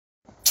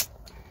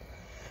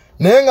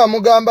Nenga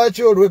mugamba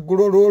kyo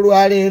olweggulo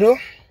lw'olwaleero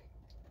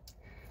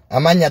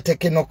amanya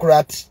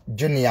Technocrat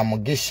Junior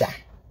Mugisha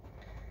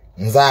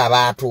nze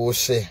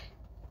abaatuuse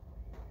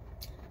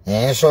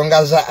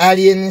ensonga za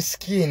alien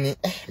skin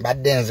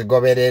badde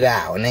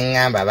nzigoberera awo ne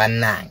ngamba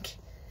bannange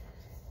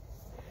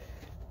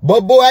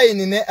Bobi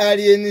Wine ne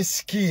alien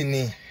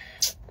skin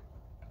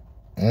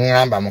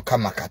ngamba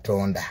Mukama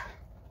Katonda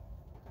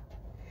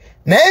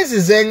naye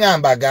nzize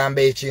ngamba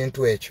gamba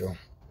ekintu ekyo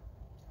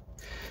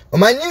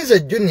omanyinze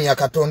Junior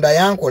Katonda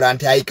yankola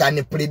nti I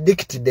can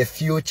predict the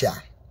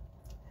future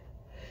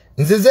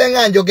nzize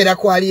nga njogera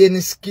ku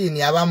alien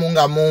skin abamu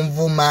nga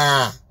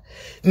munvuma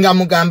nga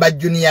mugamba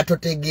Junior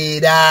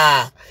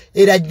totegeera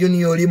era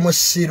Junior oli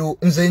musiru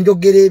nze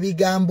njogera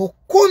ebigambo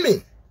 10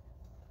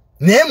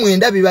 naye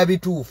 9 biba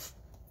bituufu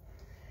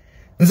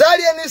nze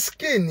alien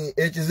skin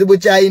ekizibu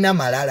kyalina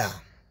malala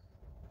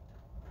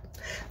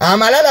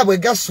amalala bwe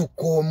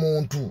gasukka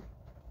omuntu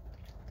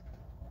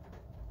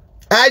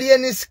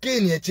alien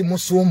skin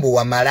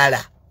ekimusumbuwa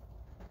malala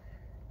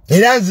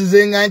era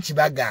nzize nga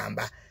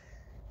nkibagamba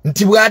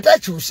nti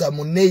bw'atakyusa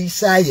mu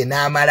nneeyisaaye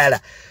n'amalala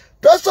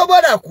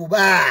tosobola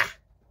kuba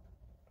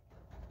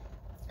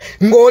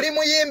ng'oli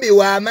muyimbi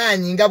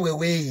w'amaanyi nga bwe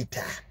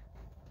weeyita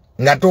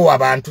nga towa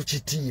bantu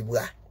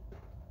kitiibwa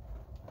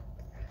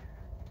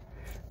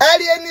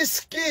alien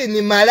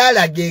skin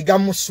malala ge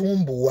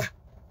gamusumbuwa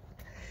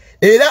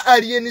era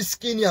alien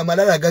skin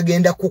amalala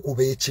gagenda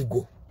kukuba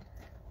ekigo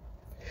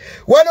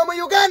wano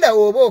mu Uganda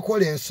woba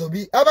okola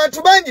ensobi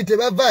abantu bangi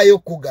tebavaayo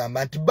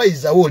okugamba nti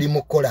bayizawo oli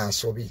mu kukola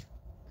nsobi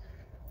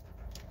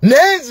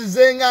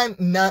nenzize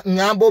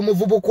ngamba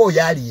omuvubuka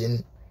oyo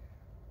alien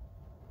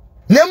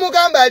ne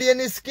mugamba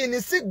alien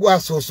skin si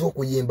gwasoose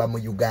okuyimba mu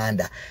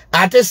Uganda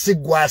ate si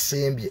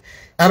gwasembye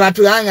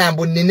abantu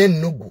bangamba nnina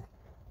ennugu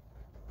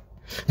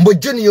mbu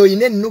Junior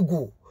oyina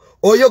ennugu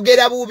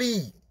oyogera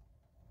bubi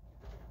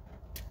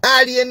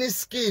alien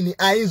skin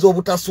ayinza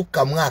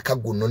obutasukka mwaka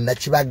guno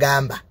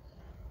nakibagamba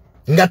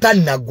nga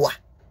tannagwa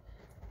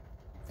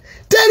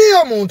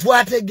teriyo omuntu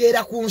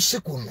ategeera ku nsi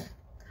kuno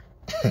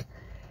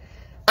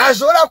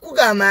asobola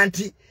kugamba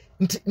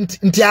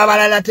nti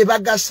abalala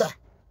tebagasa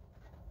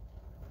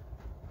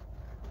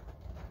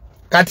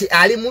kati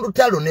ali mu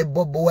lutalo ne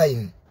Bobi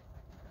Wine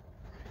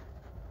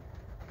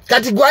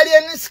kati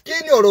gwalien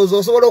skin olowooza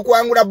osobola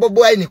okuwangula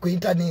Bobi Wine ku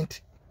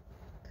internet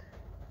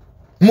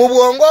mu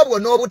bwongo obwo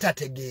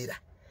n'obutategeera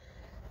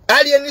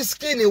alien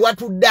skin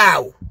watudde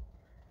awo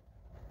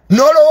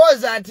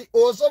n'olowooza nti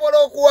osobola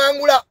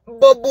okuwangula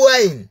Bobi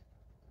Wine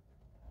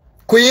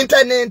ku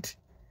internet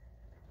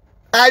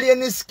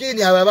alien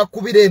skin aba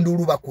bakubira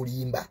endulu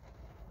bakulimba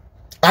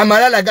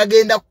amalala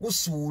gagenda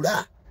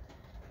kusuula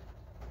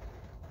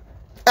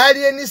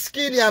alien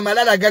skin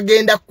amalala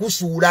gagenda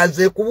kusuula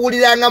nze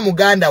kubuuliranga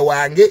muganda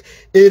wange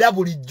era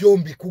bulijjo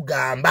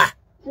mbikugamba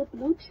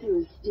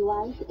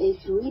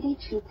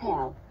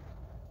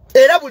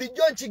era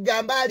bulijjo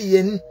nkigamba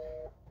alien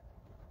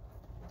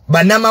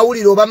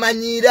bannamawulire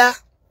obamanyiira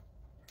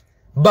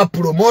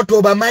bapromote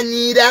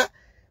obamanyiira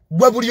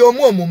gwe buli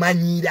omu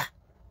omumanyiira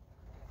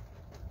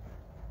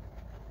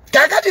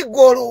kakati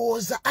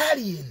gwolowooza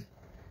alien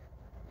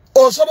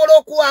osobola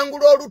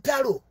okuwangula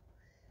olutalo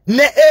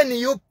ne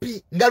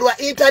NUP nga lwa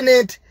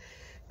internet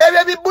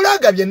ebyo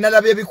bibulaga bye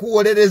nalabye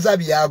bikuwolereza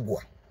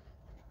byagwa.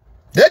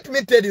 Let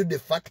me tell you the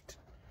fact,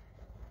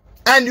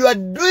 and you are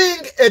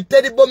doing a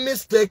terrible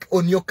mistake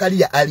on your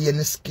career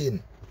alien skin.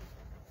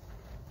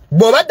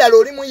 Bobadala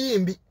oli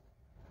muyimbi,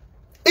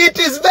 it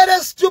is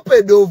very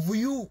stupid of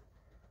you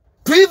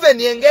to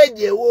even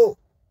engage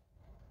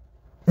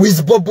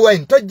with Bobi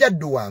Wine. Tojja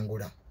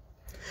duwangula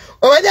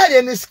omanya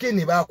alien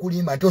skin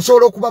bakulimba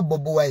tosobola okuba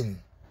Bobi Wine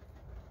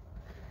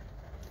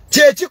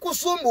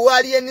kyekikusumbuwa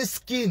alien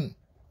skin.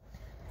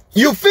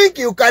 You think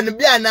you can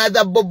be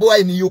another Bobi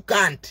Wine, you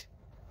can't.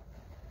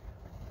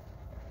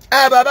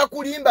 Aba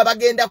bakulimba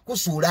bagenda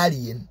kusuula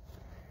alien.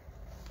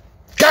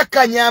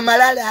 Kakanya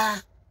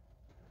amalala.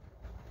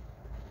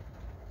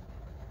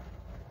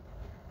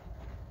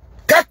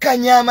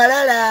 Kakanya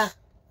amalala.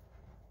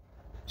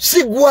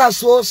 Sigwa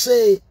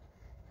soose.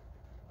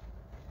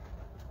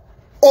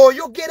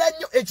 Oyogera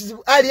nnyo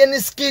ekizibu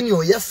alien skin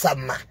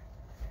oyasama.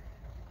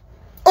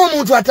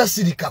 Omuntu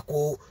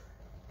atasirikako.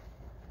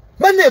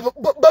 Bane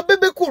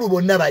babebe kulu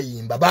bonna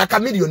bayimba ba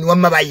Chameleone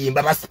wamma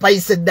bayimba ba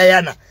Spice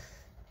Diana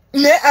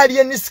ne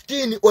alien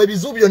skin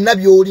ebizu byonna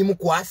byoli mu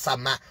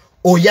kwasama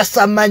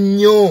oyasama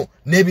nnyo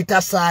ne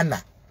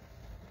bitasaana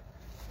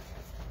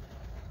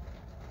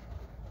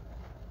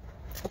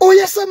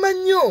oyasama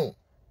nnyo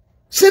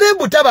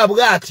serebu taba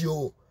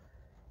bwatyo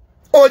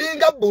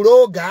olinga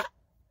buloga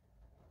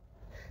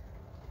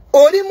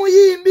oli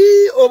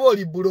muyimbi oba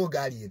oli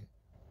buloga alien.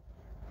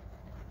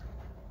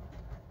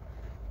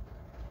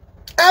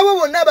 Abo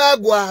bonna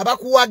bagwa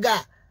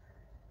bakuwaga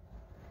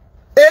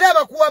era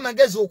bakuwa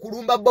amagezi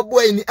okulumba Bobi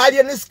Wine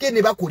alien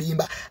skin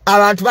bakulimba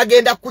abantu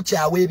bagenda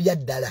kukyawa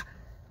ebyaddala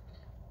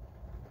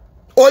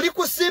oli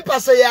ku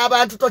simpase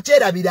y'abantu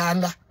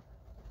tokyerabiranga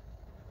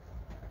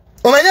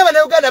omanya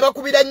bana Uganda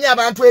bakubira nnyo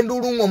abantu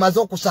endulu ngoma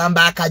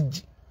z'okusamba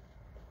akajji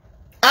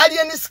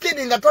alien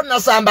skin nga tonna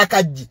samba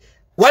kaji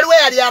waliwe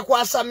yali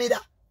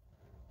akwasamira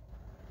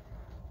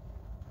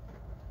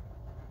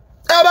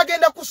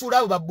abagenda kusula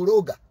abo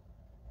babbuloga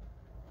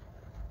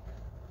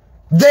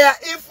they are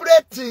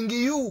inflating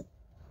you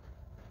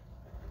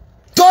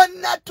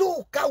tonna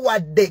tuuka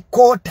wadde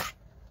kota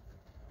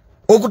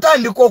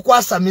okutandika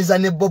okwasamiza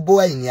ne Bobi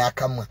Wine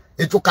akamwa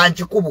ekyo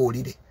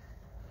kankikubuulire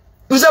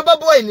nze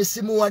Bobi Wine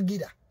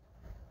simuwagira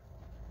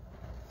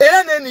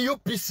era neni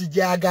UPC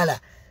gyagala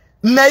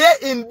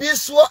naye in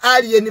this war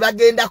alien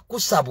bagenda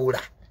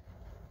kusabula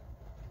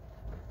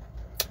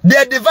they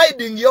are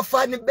dividing your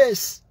fan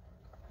base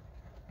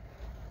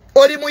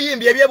oli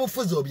muyimbi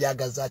ebyobufuzi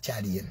obyagaza ki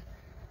alien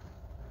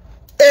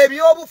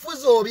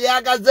ebyobufuzi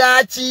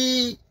obyagaza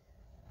ki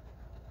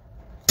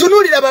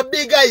tunulira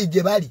babigayi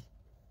gye bali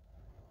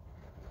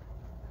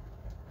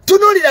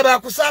tunulira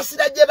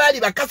bakusaasira gye bali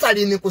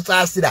bakasalini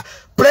kusaasira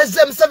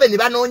President 7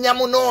 banoonya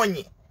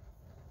munoonye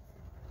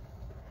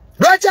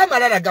lwaki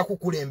amalala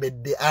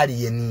gakukulembedde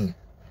alien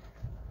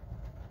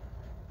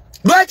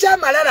lwaki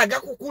amalala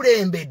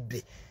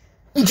gakukulembedde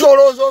nti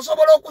olowooza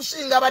osobola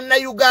okusinga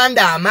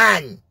bannayuganda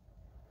amaanyi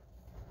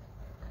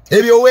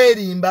ebyo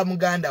weerimba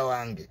muganda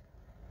wange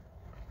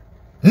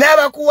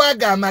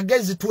n'abakuwaga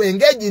amagezi to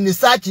engage in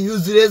such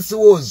useless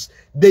wars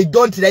they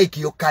don't like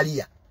your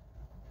career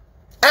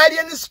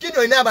alien skin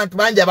oyina abantu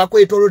bangi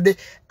abakwetolodde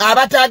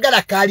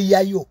abataagala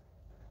kaliyayo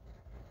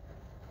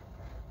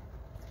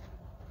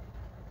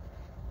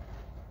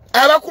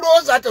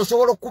abakulowooza ati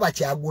osobola okuba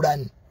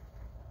Kyagulani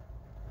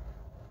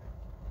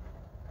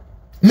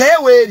naye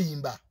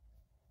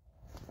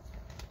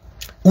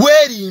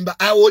weerimba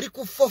awo oli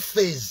ku 4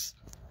 phase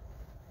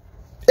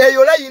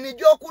eyo layini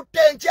gy'okutte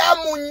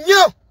enkyamu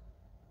nnyo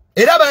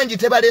era bangi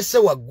tebalese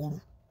waggulu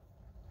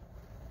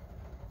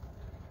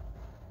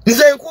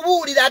nze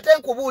nkubuulira ate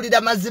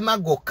nkubuulira mazima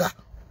gokka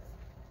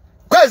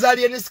kwezi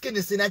alien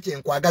skin sina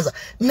kyenkwagaza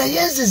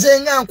naye nzize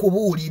nga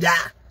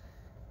nkubuulira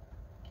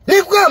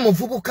nikwa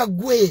muvubuka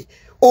gwe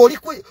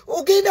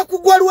ogenda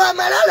kugwa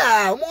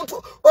lw'amalala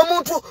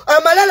omuntu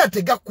amalala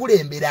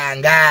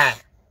tegakulemberanga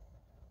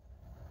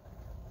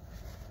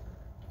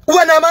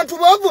wana abantu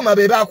bovuma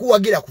be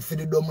bakuwagira ku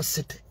Freedom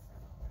City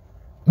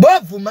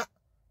bovuma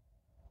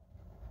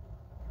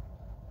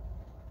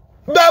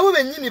bawo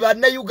bennyini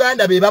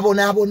bannayuganda be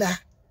babonaabona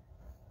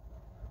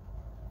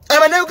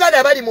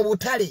abannayuganda bali mu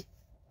butale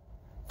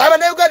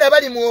abannayuganda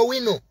bali mu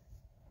Owino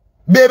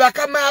be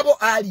bakama abo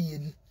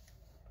alien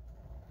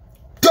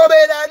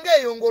tobeeranga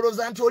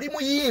eyongoloza nti oli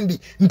muyimbi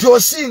nti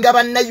osinga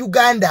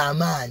bannayuganda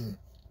amaanyi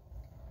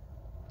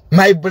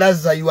my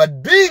brother you are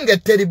doing a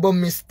terrible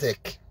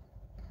mistake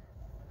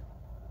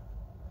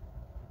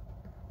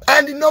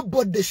and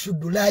nobody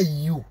should lie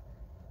you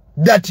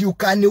that you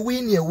can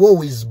win a war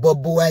with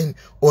Bobi Wine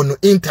on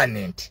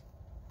internet.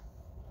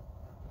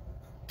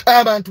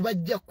 Abantu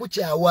bajja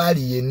kukyawa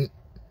alien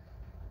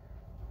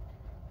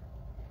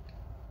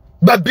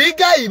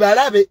babigayi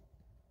balabe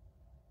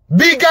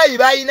bigayi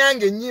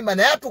bayinanga ennyimba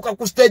naye atuuka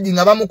ku stage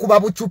nga bamukuba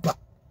bucupa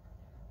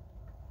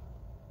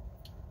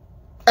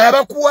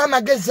abakuwa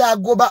amagezi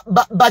ago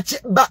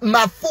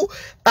mafu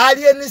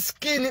alien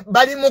skin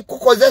bali mu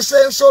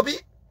kukozesa ensobi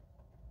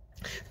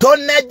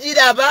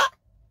tonnagiraba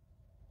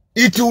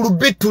it will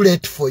be too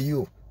late for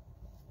you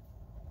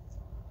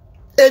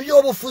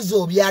ebyobufuzi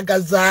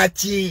obyagaza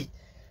ki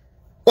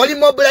oli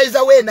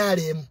mobilizer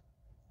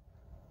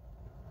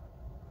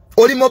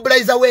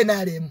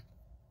w'enaalemu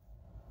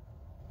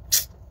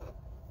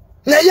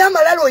naye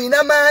amalala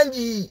oyina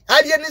mangi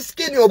alien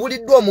skin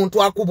obuliddwa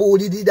omuntu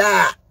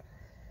akubuulirira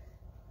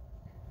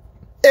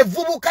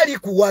evvubuka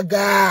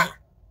likuwaga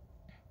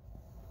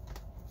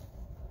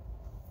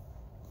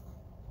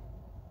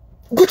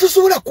gwe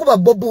tusobola kuba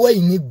Bobi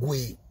Wine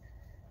gwe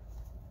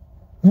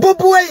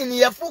Bobi Wine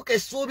yafuuka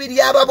essuubi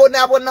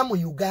ly'ababonaabona mu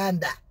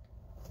Uganda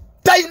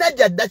talina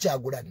jadda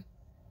Kyagulani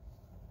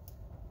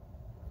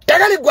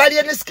tagali gwe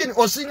alien skin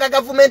osinga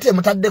gavumenti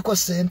emutaddeko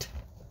ssente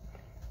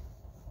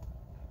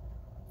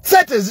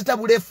sente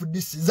zitabula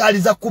FDC zaali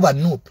za kuba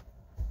Nuupu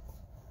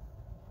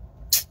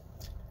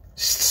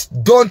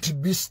don't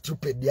be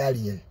stupid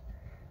alien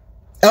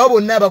abo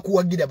bonna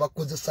abakuwagira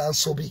bakozesa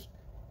nsobi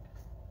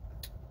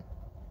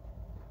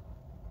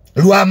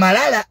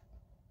lw'amalala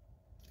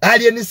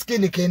alien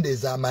skin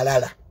kendeeza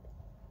amalala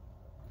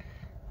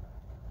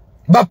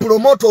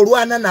bapromote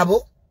olwana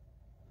nabo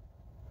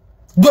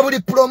gwe buli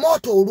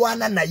promote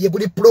olwana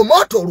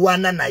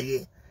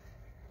naye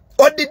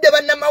odidde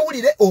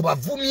bannamawulire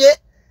obavumye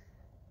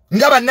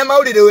nga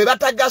bannamawulire we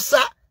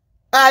batagasa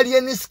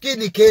alien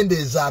skin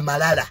kendeeza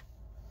amalala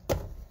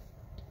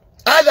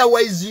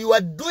otherwise you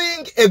are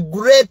doing a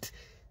great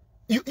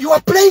you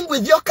are playing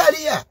with your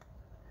career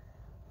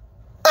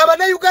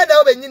Abannayuganda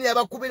abo bennyini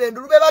abakubira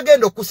endulu be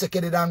bagenda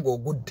okusekerera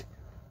ng'ogudde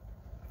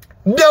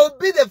they will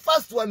be the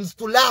first ones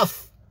to laugh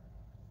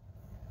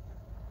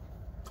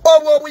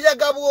obwo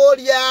obuyaga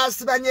bw'olya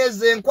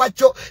sibanyeze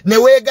enkwacyo ne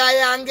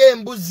weegaayanga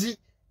embuzi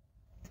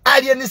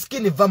alien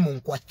skin va mu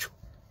nkwacyo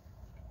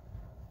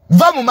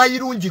va mu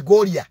mayirungi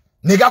g'olya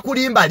ne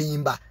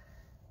gakulimbalimba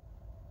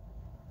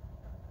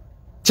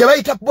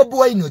Chebaita Bobi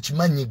Wine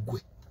okimanyi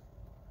gwe.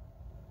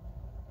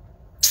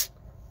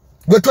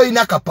 Gwe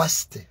toyina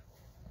capacity.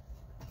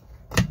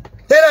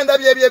 Era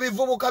ndabye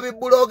ebivubuka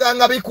bibuloga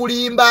nga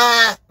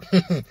bikulimba.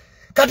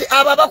 Kati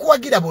aba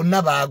bakuwagira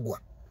bonna bagwa.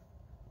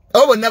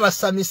 Abo bonna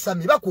basami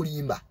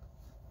bakulimba.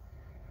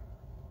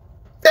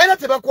 Era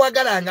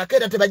tebakwagalanga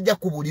kera tebajja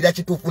kubulira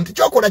kituufu nti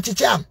kyokola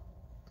kikyamu.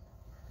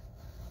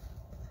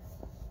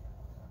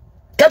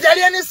 Kati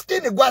alien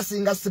skin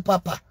gwasinga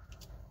sipapa.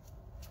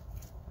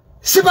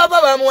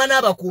 Sipapa bamwana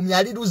abakuumya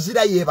ali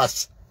luzira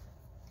yebasa.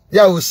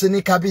 Yawo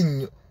usinika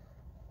binyo.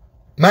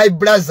 My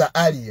brother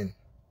alien.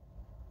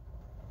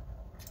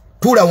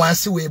 Tula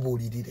wansi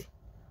webuulirire.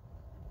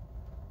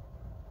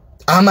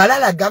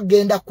 Amalala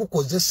gagenda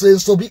kukozesa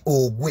ensobi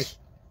ogwe.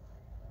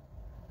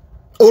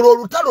 Olwo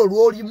lutalo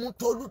lwoli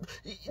muto.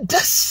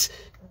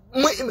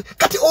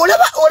 Kati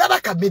olaba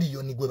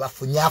kamiliyoni gwe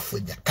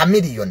bafunyafunya.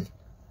 Kamiliyoni.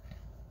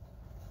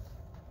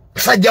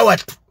 Sajja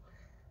watu.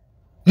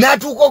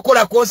 Natuuka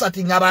okola concert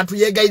nga abantu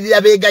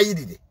yegayirira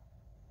begayirire.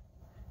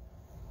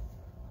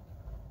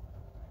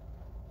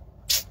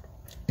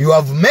 You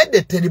have made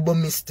a terrible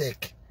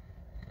mistake.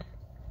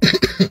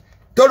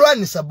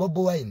 Tolwanisa Bobi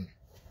Wine.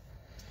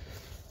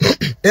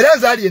 Era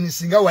zali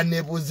enisinga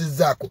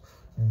wanebuzizaako.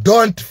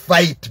 Don't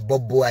fight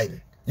Bobi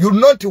Wine. You'll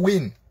not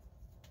win.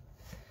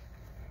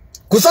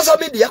 Ku social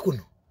media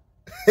kuno.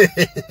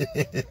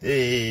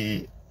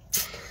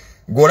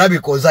 Gora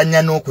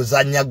bikozanya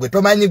n'okuzanya gwe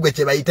tomanyi gwe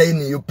kyebayita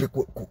yupi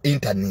ku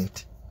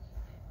internet.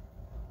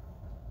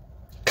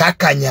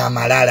 Kakanya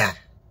amalala.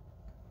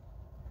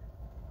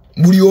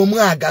 Buli omu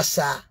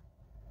agasa.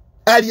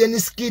 Alien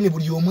skin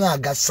buli omu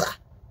agasa.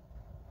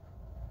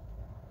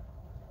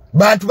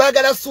 Bantu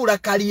bagala sura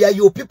kaliya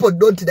yo. People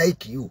don't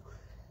like you.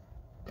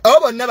 Abo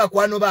bonna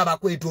bakwano baba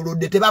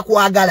kwetolodde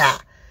tebakwagala.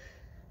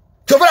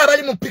 Kyobala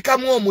bali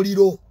mupikamu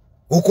omuliro.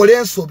 Okole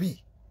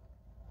ensobi.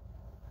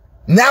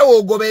 Nawe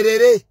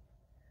ogoberere.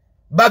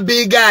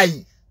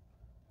 Babigayi.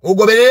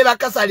 Ogoberere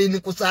bakasalini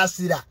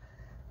kusaasira.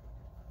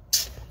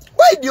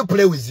 Why do you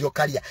play with your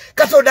career?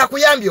 Katonda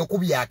kuyambye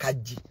okubya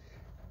akajji.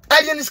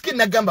 Alien skin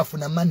nagamba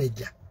funa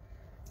manager.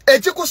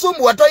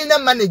 Ekikusumbu watoyina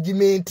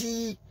management.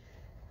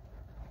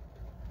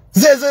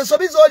 Zeze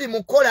nsobi zoli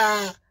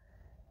mukola.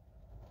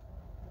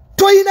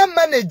 Toyina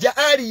manager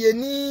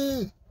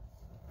alien.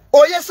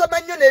 Oyesa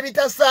manyo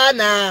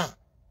nebitasaana.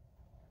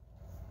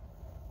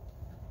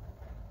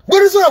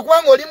 Gweruzola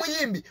kubanga oli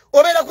muyimbi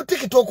obeera ku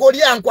TikTok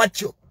oli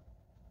ankwakyo.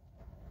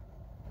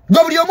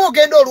 Gwe buli omu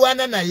ogenda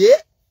olwana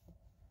naye.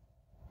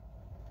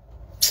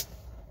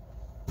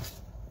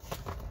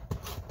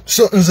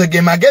 So nze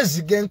ge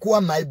magezi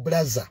genkuwa my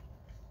brother.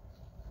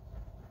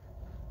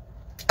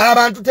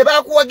 Abantu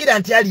tebakuwagira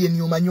nti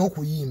alien omanyi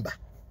okuyimba.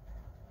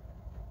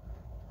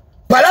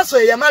 Palaso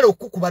eyamala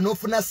okukuba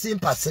n'ofuna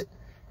sympathy.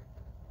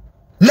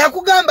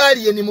 Nakugamba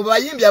alien mu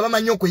bayimbi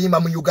abamanyi okuyimba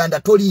mu Uganda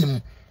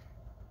toliimu.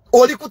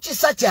 Oli ku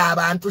kisa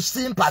ky'abantu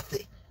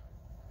sympathy.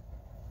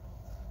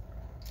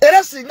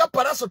 Era singa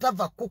Palaso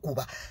tava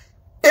kukuba.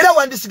 Era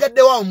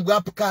wandisigadde wa mu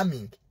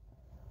upcoming.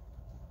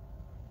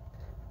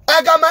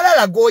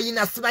 Agamalala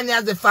goyina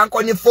simanyaze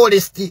Fankoni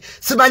Forest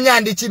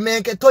simanyandi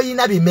kimenke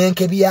toyina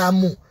bimenke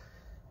byamu.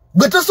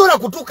 Gwe tosobola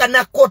kutuuka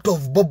na court of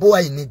Bobi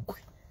Wine gwe.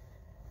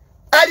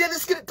 Alien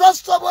skin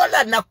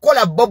tosobola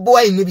nakola Bobi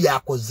Wine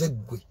byakoze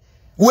gwe.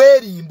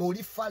 Weerimba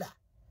oli fala.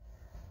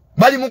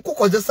 Bali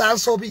mukukozesa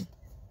nsobi.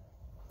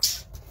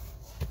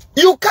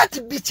 You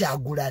can't be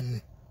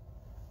Kyagulanyi.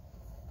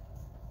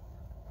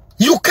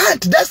 You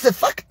can't. That's the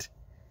fact.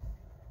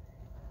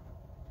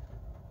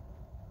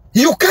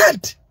 You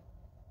can't.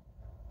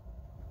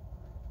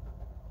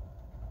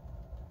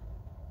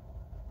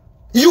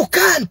 You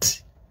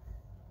can't.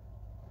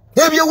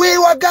 Ebyo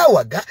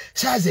weewagawaga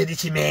shaze eri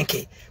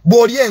kimenke.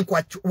 Bw'oli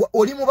enkwacu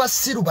oli mu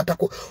basiru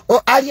batako.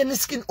 Alien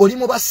skin oli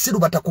mu basiru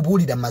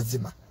batakubuulira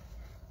mazima.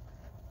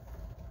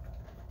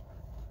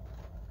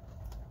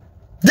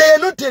 They are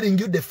not telling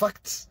you the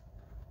facts.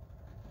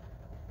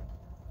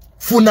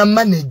 Funa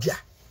manager.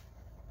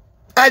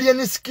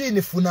 Alien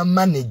skin funa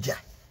manager.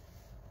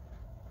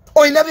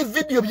 Oyina bi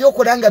video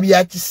byokolanga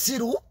bya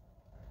kisiru.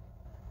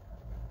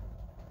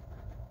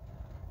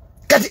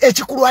 Kati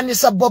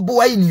ekikulwanisa Bobi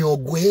Wine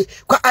ogwe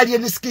kwa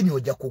alien skin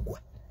oja kugwa.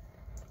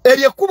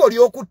 Eri ekubo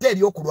lyokutte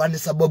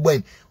eryokulwanisa Bobi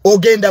Wine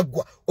ogenda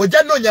gwa.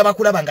 Oja nonya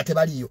bakulaba nga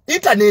tebaliyo.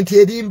 Internet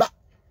erimba.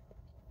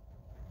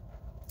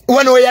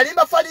 Wano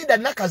yalimba Farida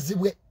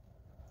nakazibwe.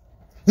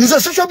 Nze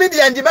social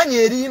media njimanyi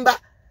erimba.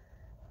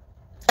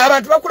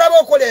 Abantu bakulaba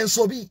okola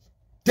ensobi.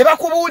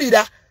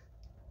 Tebakubuulira.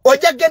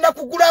 Oja genda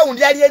ku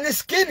ground alien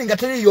skin nga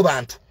teriyo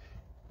bantu.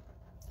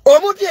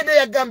 Omuntu yende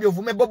yagambye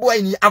ovume Bobi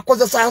Wine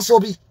akozesa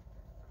nsobi.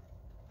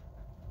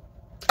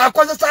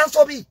 Akozesa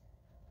nsobi.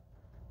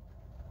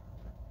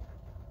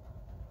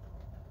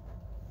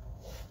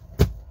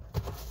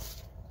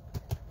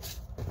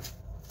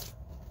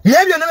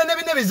 Nebyo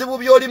nebe bizibu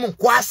byolimu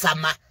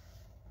kwasama.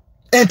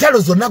 Entalo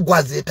zonna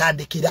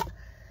gwazeetandikira.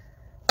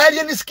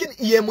 Alien skin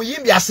ye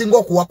muyimbi asinga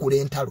okuwakula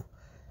entalo.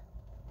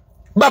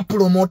 Ba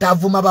promoter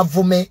avuma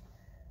bavume.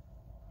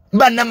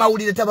 Banna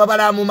mawulire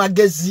tababala mu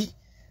magezi.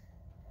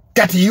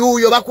 Kati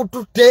yuyo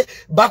bakutute,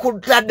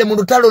 bakutadde mu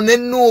lutalo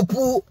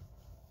n'ennuupu.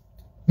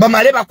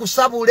 Bamale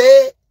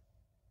bakusabule.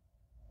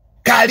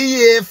 Kali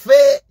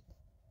yefe.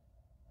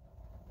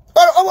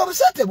 Obo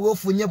busete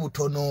bwofunye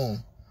butono.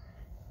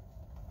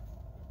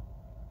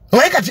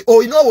 Oye kati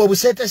oyina obwo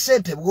busete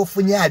sente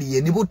bwofunye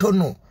Alien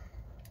butono.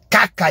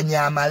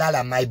 Kakanya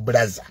amalala my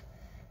brother.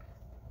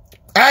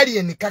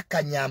 Alien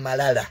kakanya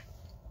amalala.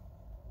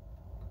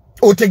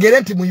 Otegere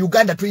nti mu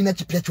Uganda tulina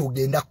kipya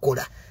kyogenda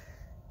kukola.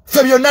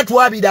 Ffe byonna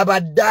twabira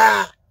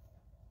badda.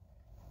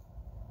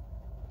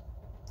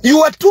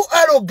 You are too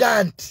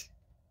arrogant.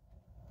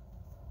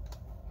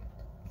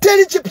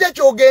 Teri kipya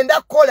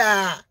kyogenda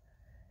kukola.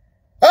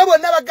 Abo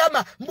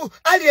nabagama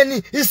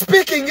Alien is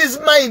speaking his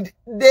mind.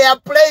 They are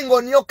playing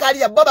on your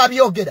career. Baba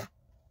byogera.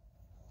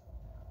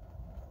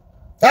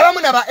 Abamu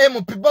naba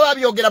MP baba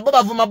byogera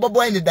baba vuma Bobi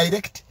Wine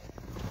direct.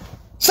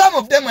 Some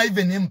of them are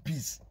even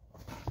MPs.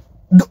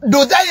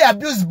 Do they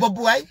abuse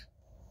Bobi Wine?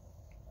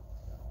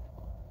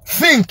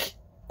 Think.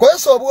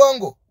 Kweso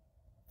obwongo.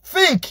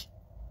 Think.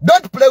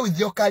 Don't play with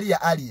your career,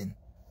 Alien.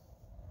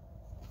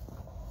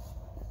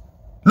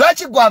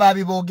 Lwaki gwa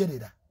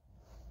babibogerera?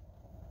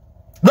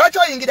 Lwaki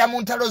oyingira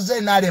mu ntalo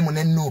ze n'alemu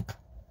n'ennuupu?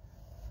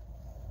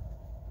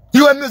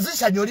 You a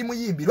musician oli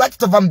muyimbi. Lwaki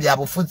tova mu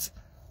byabufuzi?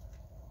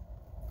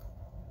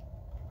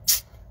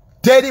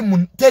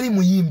 Teri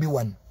muyimbi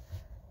wano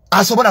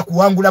asobola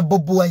kuwangula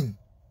Bobi Wine.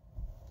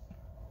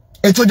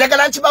 Ekyo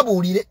njagala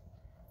nkibabuulire.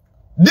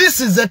 This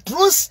is the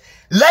truth.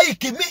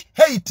 Like me,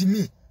 hate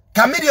me.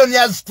 Chameleon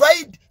has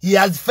tried, he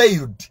has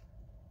failed.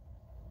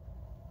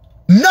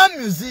 No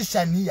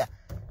musician here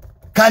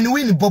can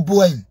win Bobi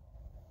Wine.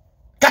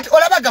 Kati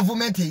olaba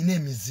government eyina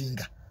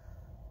emizinga.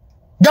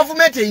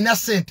 Government eyina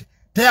sente.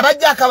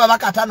 Teyabajja akaba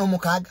bakatano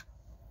mukaga.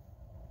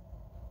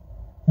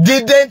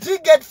 Didn't he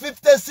get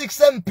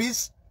 56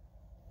 MPs?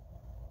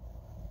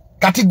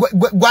 Kati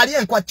gwali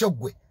enkwacho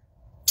gwe.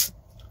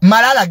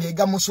 Malala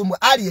gega musumbu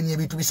Alien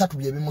ebintu bisatu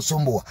bye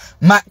bimusumbuwa.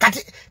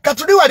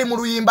 Katuli wali mu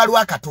luyimba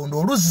lwa Katonda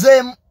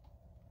oluzemu.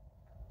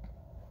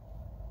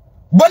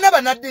 Bona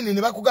banadini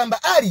ne bakugamba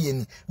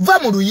Alien va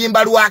mu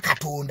luyimba lwa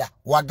Katonda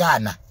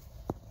wagana.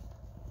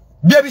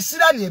 Bye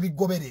bisirani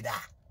ebigoberera.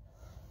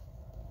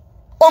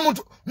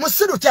 Omuntu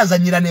musiru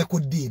kyazanyira ne ku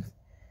dini.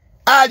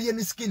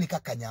 Alien skin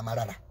kakanya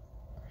amalala.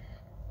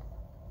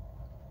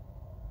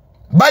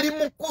 Bali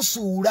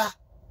mukusula.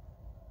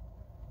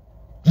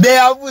 They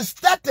have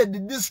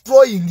started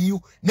destroying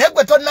you.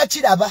 Negwe tonna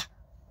kiraba.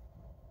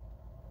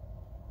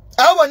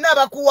 Abo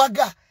naba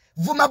kuwaga.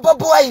 Vuma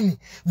Bobi Wine.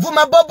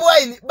 Vuma Bobi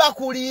Wine.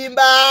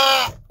 Bakulimba.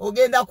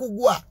 Ogenda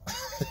kugwa.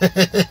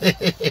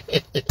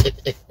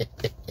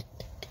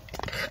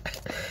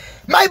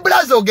 My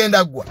brother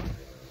ogenda gwa.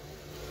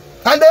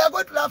 And they are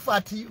going to laugh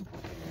at you.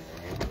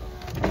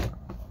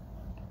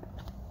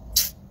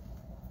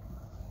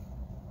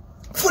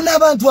 Funa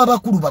abantu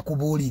abakulu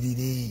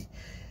bakubuulirire.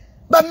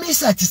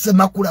 Bamisa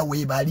kisemakula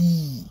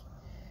webali.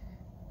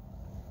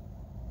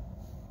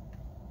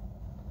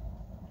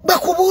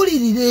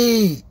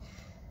 Bakubuulirire.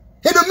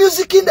 Eno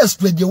music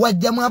industry gye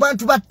wajjamu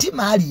abantu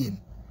battima Alien.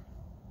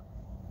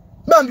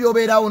 Bambi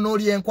obeerawo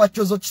n'oli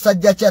enkwacho zo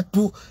kisajja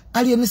kyattu.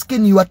 Alien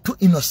skin, you are too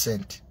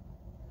innocent.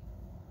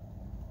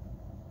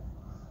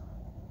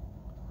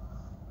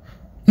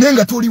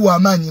 Nenga tuli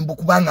wamaanyi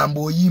mbukubanga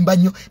mboyimba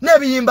nnyo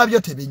n'ebiyimba byo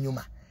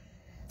tebinyuma.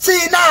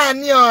 Sina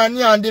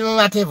nyo ndi mu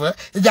matevu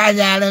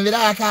janyalo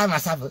biraka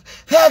amasavu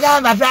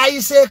hagamba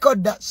tayise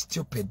koda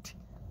stupid.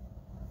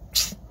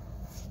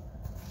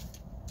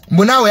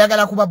 Munawe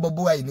yagala kuba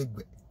Bobi Wine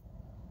gwe.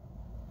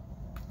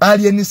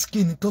 Alien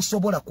skin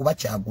tosobola kuba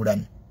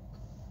kyagulana.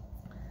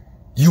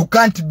 You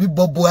can't be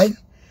Bobi Wine.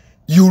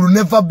 You will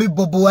never be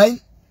Bobi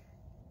Wine.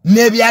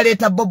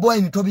 Nebyaleta Bobi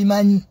Wine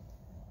tobimanyi.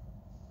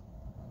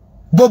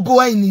 Bobi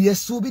Wine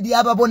yesuubiri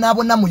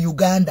ababonabona mu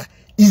Uganda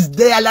is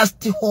their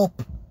last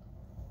hope.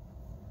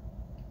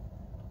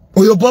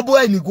 Oyo Bobi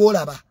Wine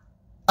gwolaba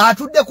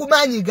atudde ku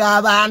maanyi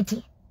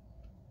g'abantu.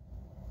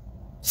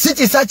 Si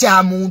kisa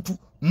kya muntu,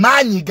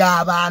 maanyi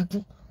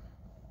g'abantu.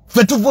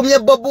 Ffe tuvumye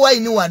Bobi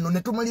Wine wano ne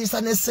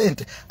tumuliisa ne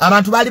ssente.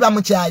 Abantu baali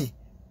bamukyaye.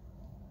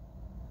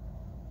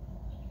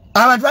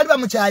 Abantu baali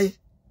bamukyaye.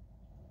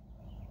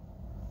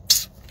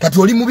 Kati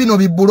oli mu bino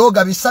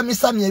bibuloga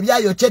bisamisami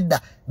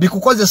ebyayokyedda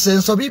bikukozesa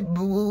ensobi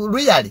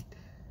really.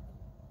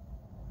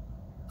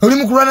 Oli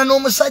mukulwana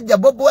n'omusajja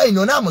Bobi Wine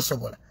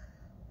onaamusobola.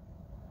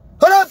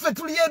 Ola ffe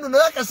tuli eno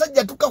naye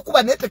akasajja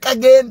tukakuba naye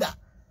tekagenda.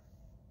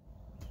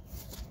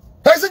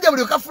 Akasajja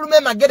buli okafuluma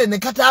emagere ne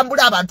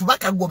katambula abantu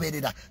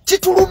bakagoberera.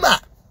 Kituluma.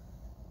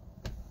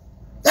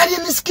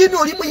 Alien skin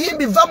oli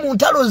muyimbi va mu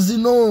ntalo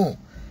zino.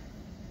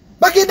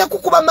 Bagenda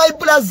kukuba my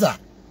brother.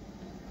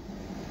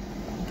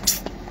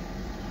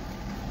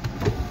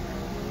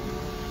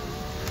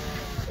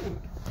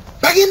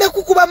 Bagenda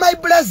kukuba my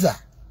brother.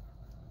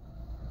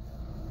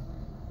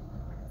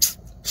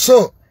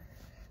 So,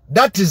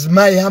 that is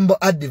my humble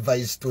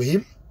advice to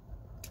him.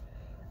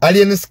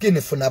 Alien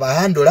skin funa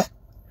bahandula,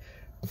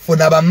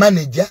 funa ba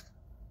manager,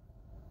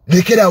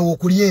 lekera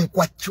okulya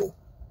enkwacho.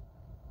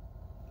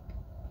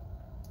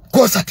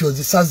 kosa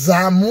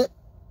tyozisazamu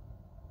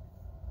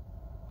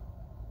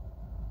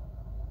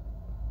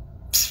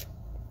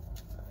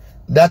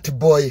that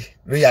boy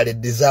really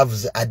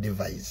deserves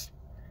advice.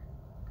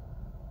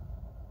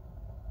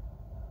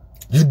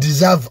 You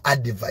deserve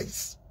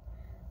advice.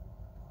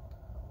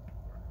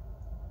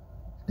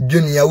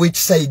 Junior, which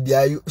side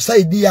are you?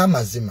 Side ya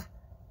mazima.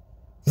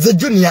 The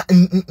junior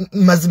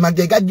mazima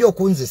gegajyo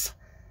kunzisa.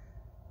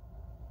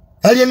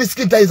 Alien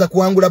skita iza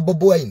kuangula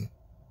Bobi Wine.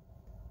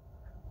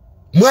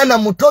 Mwana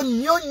muto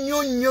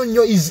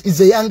nyo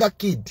is a younger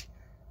kid.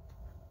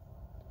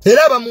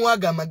 Era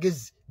bamuwaga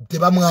amagezi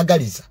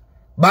tebamwagaliza.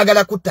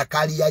 Bagala kutta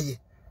kaliya ye.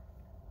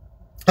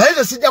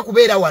 Ayizo sijja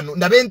kubeera wano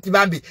ndabe nti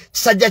bambi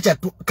kisajja kya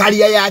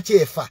kaliya ya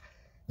kyefa.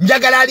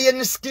 Njagala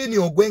alien skin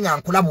ogwenga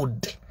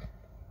nkulabudde.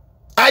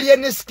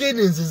 Alien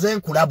skin nzize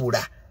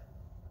nkulabula.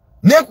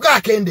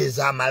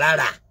 Nekukakendeza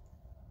amalala.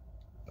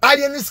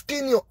 Alien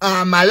skin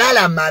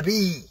amalala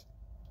mabi.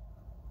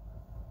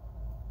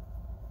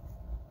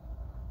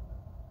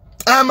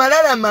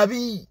 Amalala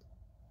mabi.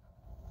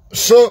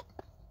 So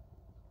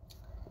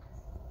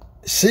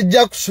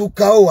sijja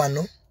kusukawo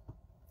wano.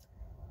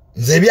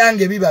 Nze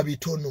byange biba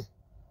bitono.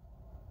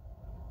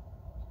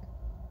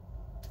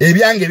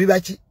 Ebyange biba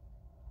ki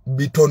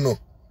bitono.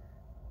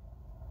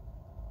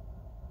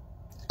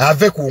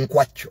 Ave ku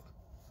nkwacyo.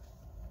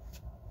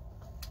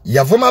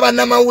 Yavuma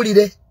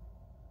bannamawulire.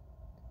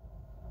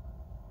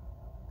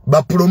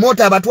 Ba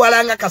promoter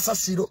abatwalanga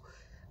kasasiro.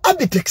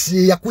 Abitex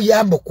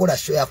yakuyamba okola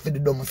show ya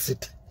Freedom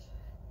City.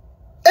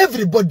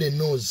 Everybody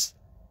knows.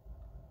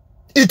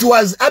 It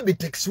was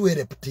Abitex who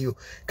helped you.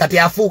 Kati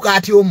afuuka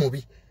ati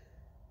omubi.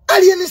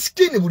 Alien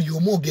skin buli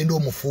omu ogenda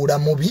omufuula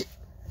mubi.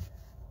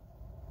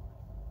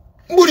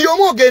 Buli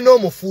omu ogenda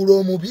omufuula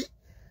omubi.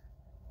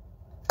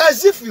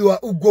 As if you are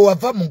ugo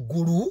wava mu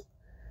ggulu.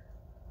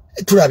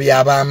 Tulabye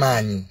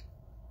ab'amaanyi.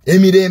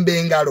 Emirembe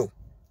engalo.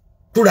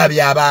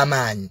 Tulabye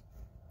ab'amaanyi.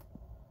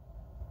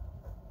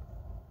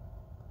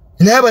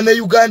 Naye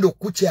Abannayuganda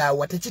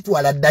okukyawa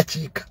tekitwala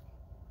ddakiika.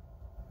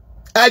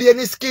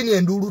 Alien skin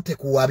enduulu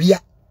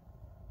tekuwabya.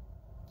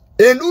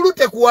 Enduulu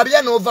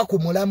tekuwabya n'ova ku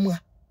mulamwa.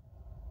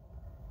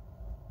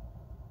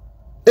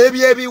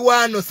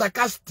 Ebyebiwaano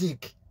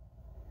sarcastic.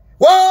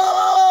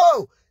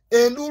 Whoa!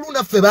 Enduulu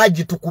naffe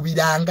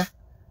baagitukubiranga.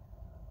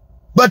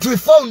 But we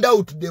found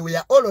out they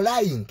were all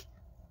lying.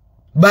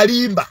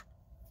 Balimba.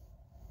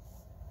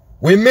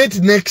 We meet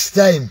next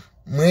time.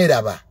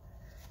 Mweraba.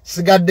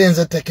 Sigadde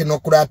nze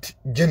Technocrat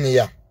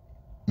Junior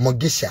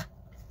Mugisha.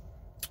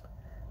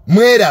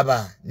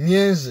 Mweraba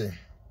nyenze.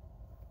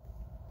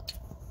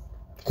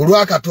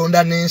 Kulwa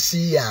Katonda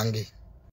n'ensi yange.